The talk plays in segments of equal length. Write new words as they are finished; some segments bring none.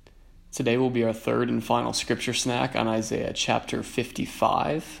Today will be our third and final scripture snack on Isaiah chapter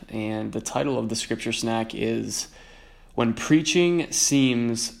 55, and the title of the scripture snack is When Preaching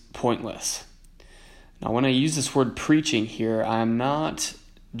Seems Pointless. Now, when I use this word preaching here, I'm not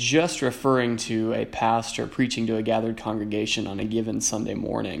just referring to a pastor preaching to a gathered congregation on a given Sunday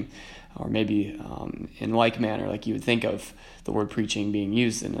morning, or maybe in like manner, like you would think of the word preaching being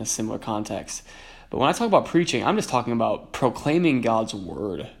used in a similar context. But when I talk about preaching, I'm just talking about proclaiming God's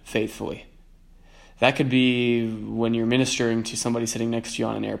word faithfully. That could be when you're ministering to somebody sitting next to you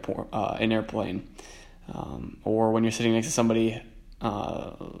on an airplane, or when you're sitting next to somebody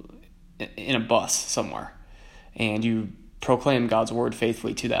in a bus somewhere, and you proclaim God's word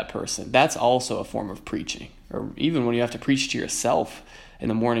faithfully to that person. That's also a form of preaching. Or even when you have to preach to yourself in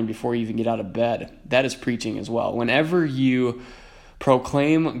the morning before you even get out of bed, that is preaching as well. Whenever you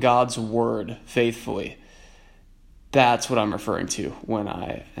proclaim God's word faithfully, that's what I'm referring to when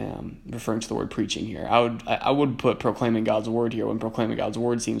I am referring to the word preaching here. I would put proclaiming God's word here when proclaiming God's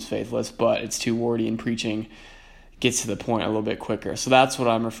word seems faithless, but it's too wordy and preaching gets to the point a little bit quicker. So that's what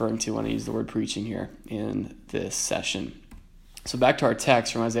I'm referring to when I use the word preaching here in this session. So back to our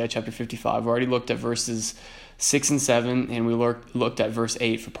text from Isaiah chapter 55. We already looked at verses 6 and 7, and we looked at verse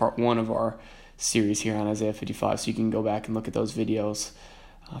 8 for part 1 of our series here on Isaiah 55, so you can go back and look at those videos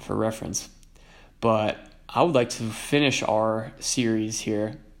for reference. But I would like to finish our series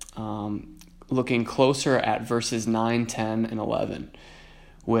here looking closer at verses 9, 10, and 11,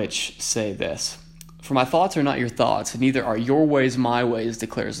 which say this: For my thoughts are not your thoughts, neither are your ways my ways,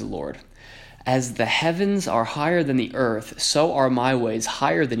 declares the Lord. As the heavens are higher than the earth, so are my ways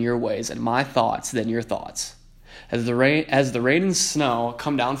higher than your ways, and my thoughts than your thoughts. As the rain and snow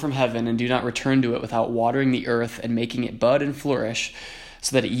come down from heaven and do not return to it without watering the earth and making it bud and flourish,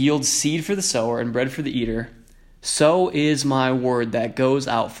 so that it yields seed for the sower and bread for the eater, so is my word that goes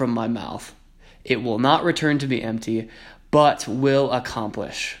out from my mouth. It will not return to me empty, but will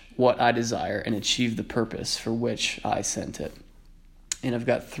accomplish what I desire and achieve the purpose for which I sent it. And I've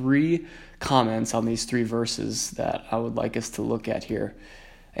got 3 comments on these 3 verses that I would like us to look at here.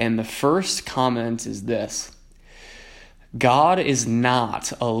 And the first comment is this: God is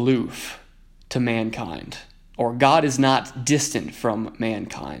not aloof to mankind, or God is not distant from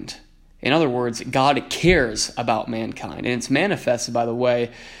mankind. In other words, God cares about mankind, and it's manifested by the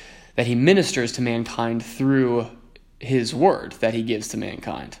way that he ministers to mankind through his word that he gives to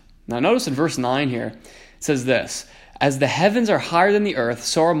mankind. Now notice in verse 9 here, it says this: As the heavens are higher than the earth,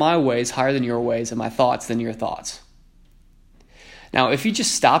 so are my ways higher than your ways, and my thoughts than your thoughts. Now, if you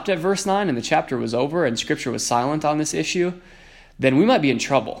just stopped at verse 9 and the chapter was over and Scripture was silent on this issue, then we might be in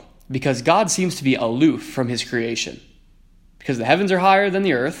trouble, because God seems to be aloof from his creation. Because the heavens are higher than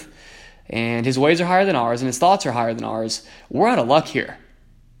the earth, and his ways are higher than ours, and his thoughts are higher than ours. We're out of luck here.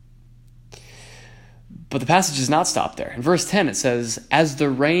 But the passage does not stop there. In verse 10 it says, As the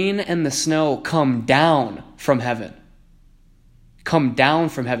rain and the snow come down from heaven. Come down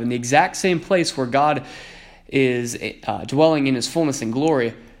from heaven. The exact same place where God is dwelling in his fullness and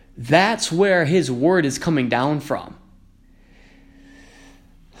glory, that's where his word is coming down from.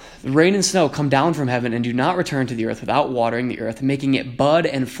 The rain and snow come down from heaven and do not return to the earth without watering the earth, making it bud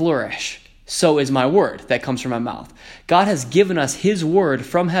and flourish. So is my word that comes from my mouth. God has given us his word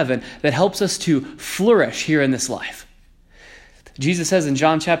from heaven that helps us to flourish here in this life. Jesus says in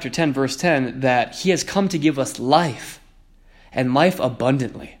John chapter 10, verse 10, that he has come to give us life, and life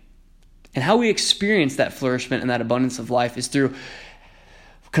abundantly. And how we experience that flourishment and that abundance of life is through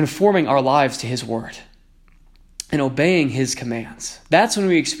conforming our lives to his word and obeying his commands. That's when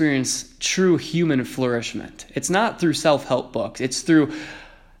we experience true human flourishment. It's not through self-help books. It's through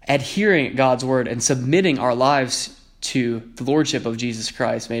adhering to God's word and submitting our lives to the lordship of Jesus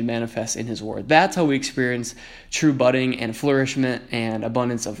Christ made manifest in his word. That's how we experience true budding and flourishment and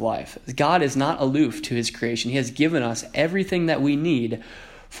abundance of life. God is not aloof to his creation. He has given us everything that we need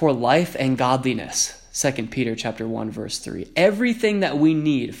for life and godliness. 2 Peter chapter 1, verse 3. Everything that we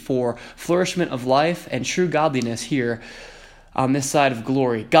need for flourishment of life and true godliness here on this side of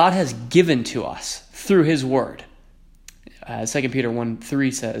glory, God has given to us through his word. 2 Peter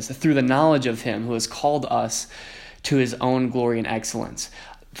 1:3 says, through the knowledge of him who has called us to his own glory and excellence.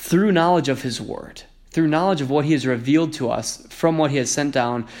 Through knowledge of his word, through knowledge of what he has revealed to us from what he has sent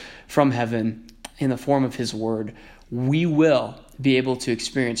down from heaven in the form of his word, we will be able to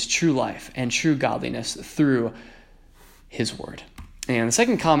experience true life and true godliness through his word. And the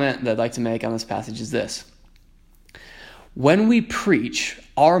second comment that I'd like to make on this passage is this: when we preach,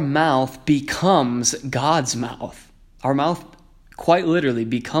 our mouth becomes God's mouth. Our mouth quite literally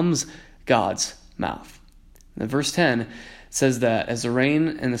becomes God's mouth. In verse 10, says that as the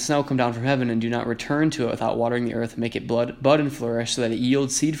rain and the snow come down from heaven and do not return to it without watering the earth, make it bud and flourish, so that it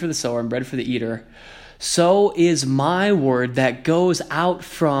yields seed for the sower and bread for the eater, so is my word that goes out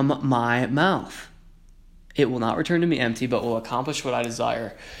from my mouth. It will not return to me empty, but will accomplish what I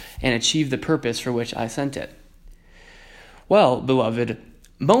desire and achieve the purpose for which I sent it. Well, beloved,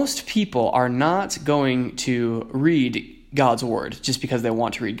 most people are not going to read God's word just because they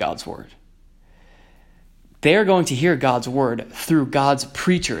want to read God's word. They are going to hear God's word through God's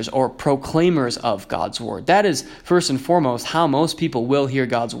preachers or proclaimers of God's word. That is, first and foremost, how most people will hear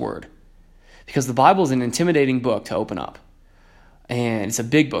God's word. Because the Bible is an intimidating book to open up. And it's a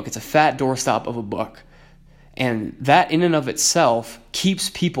big book. It's a fat doorstop of a book. And that in and of itself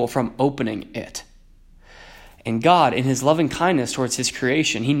keeps people from opening it. And God, in his loving kindness towards his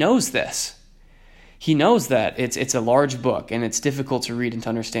creation, he knows this. He knows that it's a large book and it's difficult to read and to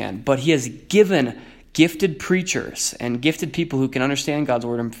understand. But he has given gifted preachers and gifted people who can understand God's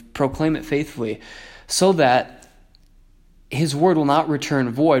word and proclaim it faithfully, so that his word will not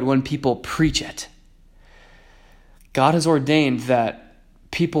return void when people preach it. God has ordained that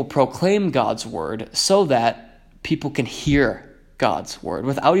people proclaim God's word so that people can hear God's word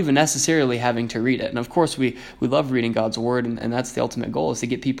without even necessarily having to read it. And of course, we love reading God's word, and that's the ultimate goal, is to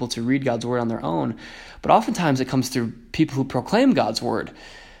get people to read God's word on their own. But oftentimes it comes through people who proclaim God's word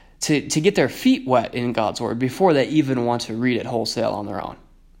to get their feet wet in God's word before they even want to read it wholesale on their own.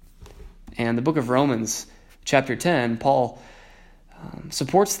 And the book of Romans, chapter 10, Paul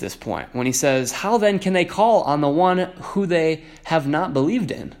supports this point when he says, "How then can they call on the one who they have not believed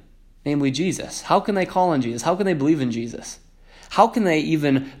in, namely Jesus? How can they call on Jesus? How can they believe in Jesus? How can they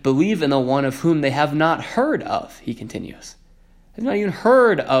even believe in the one of whom they have not heard of?" He continues. They've not even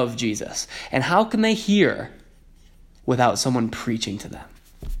heard of Jesus. And how can they hear without someone preaching to them?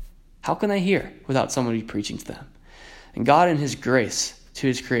 How can they hear without somebody preaching to them? And God, in his grace to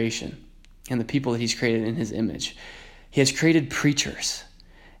his creation and the people that he's created in his image, he has created preachers,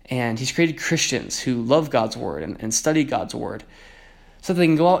 and he's created Christians who love God's word and study God's word, so that they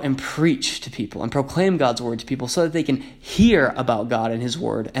can go out and preach to people and proclaim God's word to people, so that they can hear about God and his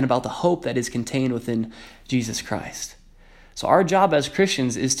word and about the hope that is contained within Jesus Christ. So our job as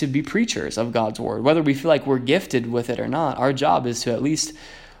Christians is to be preachers of God's word. Whether we feel like we're gifted with it or not, our job is to at least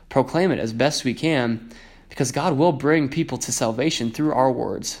proclaim it as best we can, because God will bring people to salvation through our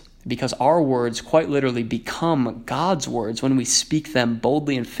words, because our words quite literally become God's words when we speak them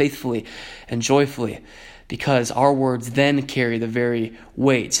boldly and faithfully and joyfully, because our words then carry the very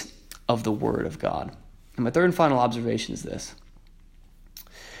weight of the word of God. And my third and final observation is this: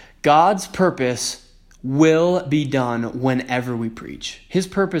 God's purpose will be done whenever we preach. His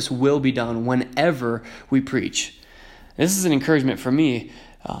purpose will be done whenever we preach. This is an encouragement for me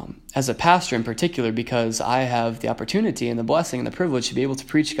as a pastor in particular, because I have the opportunity and the blessing and the privilege to be able to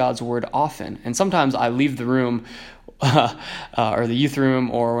preach God's word often. And sometimes I leave the room or the youth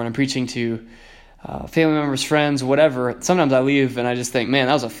room, or when I'm preaching to family members, friends, whatever, sometimes I leave and I just think, man,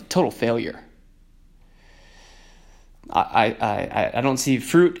 that was a total failure. I don't see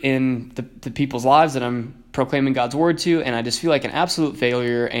fruit in the people's lives that I'm proclaiming God's word to, and I just feel like an absolute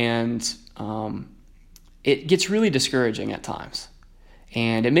failure, and it gets really discouraging at times.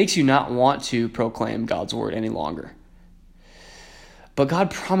 And it makes you not want to proclaim God's word any longer. But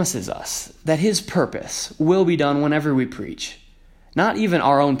God promises us that his purpose will be done whenever we preach. Not even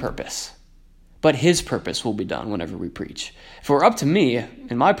our own purpose, but his purpose will be done whenever we preach. If it were up to me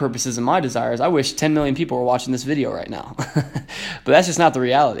and my purposes and my desires, I wish 10 million people were watching this video right now. But that's just not the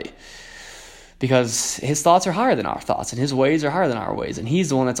reality. Because his thoughts are higher than our thoughts, and his ways are higher than our ways. And he's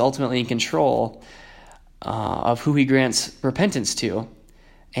the one that's ultimately in control of who he grants repentance to.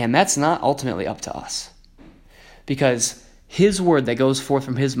 And that's not ultimately up to us. Because his word that goes forth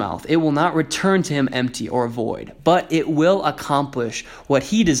from his mouth, it will not return to him empty or void, but it will accomplish what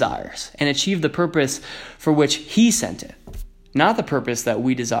he desires and achieve the purpose for which he sent it. Not the purpose that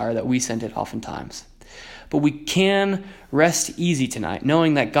we desire, that we sent it oftentimes. But we can rest easy tonight,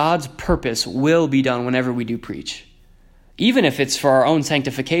 knowing that God's purpose will be done whenever we do preach. Even if it's for our own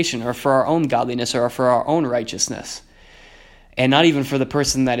sanctification or for our own godliness or for our own righteousness. And not even for the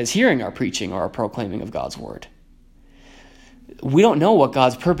person that is hearing our preaching or our proclaiming of God's word. We don't know what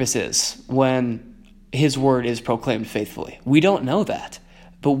God's purpose is when his word is proclaimed faithfully. We don't know that.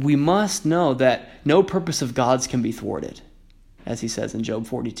 But we must know that no purpose of God's can be thwarted. As he says in Job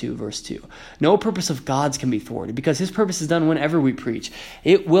 42, verse 2. No purpose of God's can be thwarted, because his purpose is done whenever we preach.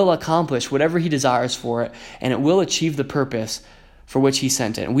 It will accomplish whatever he desires for it, and it will achieve the purpose for which he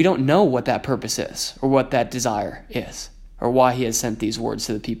sent it. And we don't know what that purpose is or what that desire is. or why he has sent these words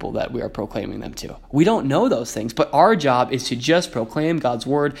to the people that we are proclaiming them to. We don't know those things, but our job is to just proclaim God's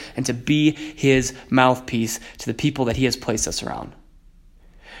word and to be his mouthpiece to the people that he has placed us around.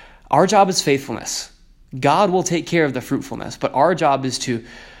 Our job is faithfulness. God will take care of the fruitfulness, but our job is to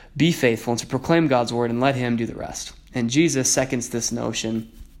be faithful and to proclaim God's word and let him do the rest. And Jesus seconds this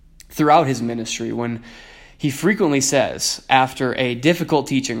notion throughout his ministry when he frequently says, after a difficult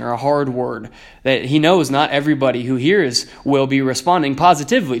teaching or a hard word, that he knows not everybody who hears will be responding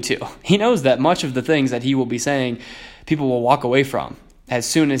positively to. He knows that much of the things that he will be saying, people will walk away from as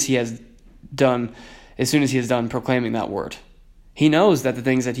soon as he has done proclaiming that word. He knows that the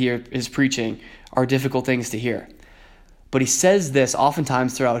things that he is preaching are difficult things to hear. But he says this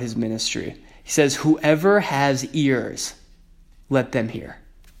oftentimes throughout his ministry. He says, whoever has ears, let them hear.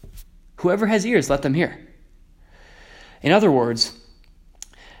 Whoever has ears, let them hear. In other words,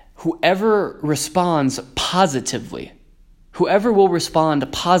 whoever responds positively, whoever will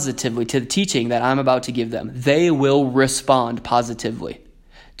respond positively to the teaching that I'm about to give them, they will respond positively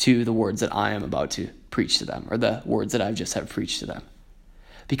to the words that I am about to preach to them, or the words that I've just have preached to them.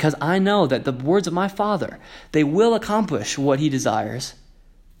 Because I know that the words of my Father, they will accomplish what he desires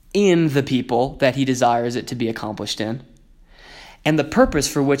in the people that he desires it to be accomplished in. And the purpose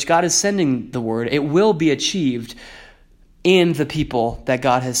for which God is sending the word, it will be achieved in the people that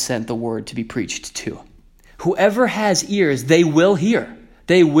God has sent the word to be preached to. Whoever has ears, they will hear.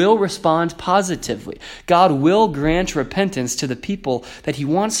 They will respond positively. God will grant repentance to the people that he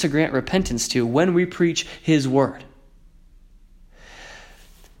wants to grant repentance to when we preach his word.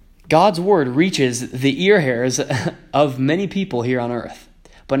 God's word reaches the ear hairs of many people here on earth,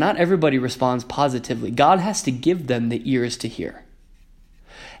 but not everybody responds positively. God has to give them the ears to hear.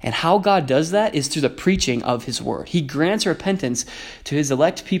 And how God does that is through the preaching of his word. He grants repentance to his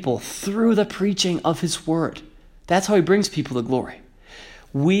elect people through the preaching of his word. That's how he brings people to glory.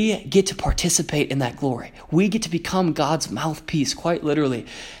 We get to participate in that glory. We get to become God's mouthpiece, quite literally.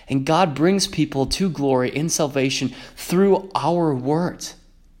 And God brings people to glory in salvation through our words.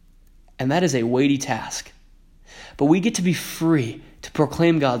 And that is a weighty task. But we get to be free to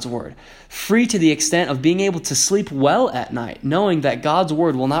proclaim God's word. Free to the extent of being able to sleep well at night, knowing that God's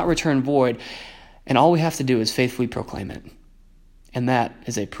word will not return void, and all we have to do is faithfully proclaim it. And that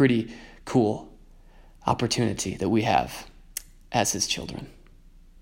is a pretty cool opportunity that we have as his children.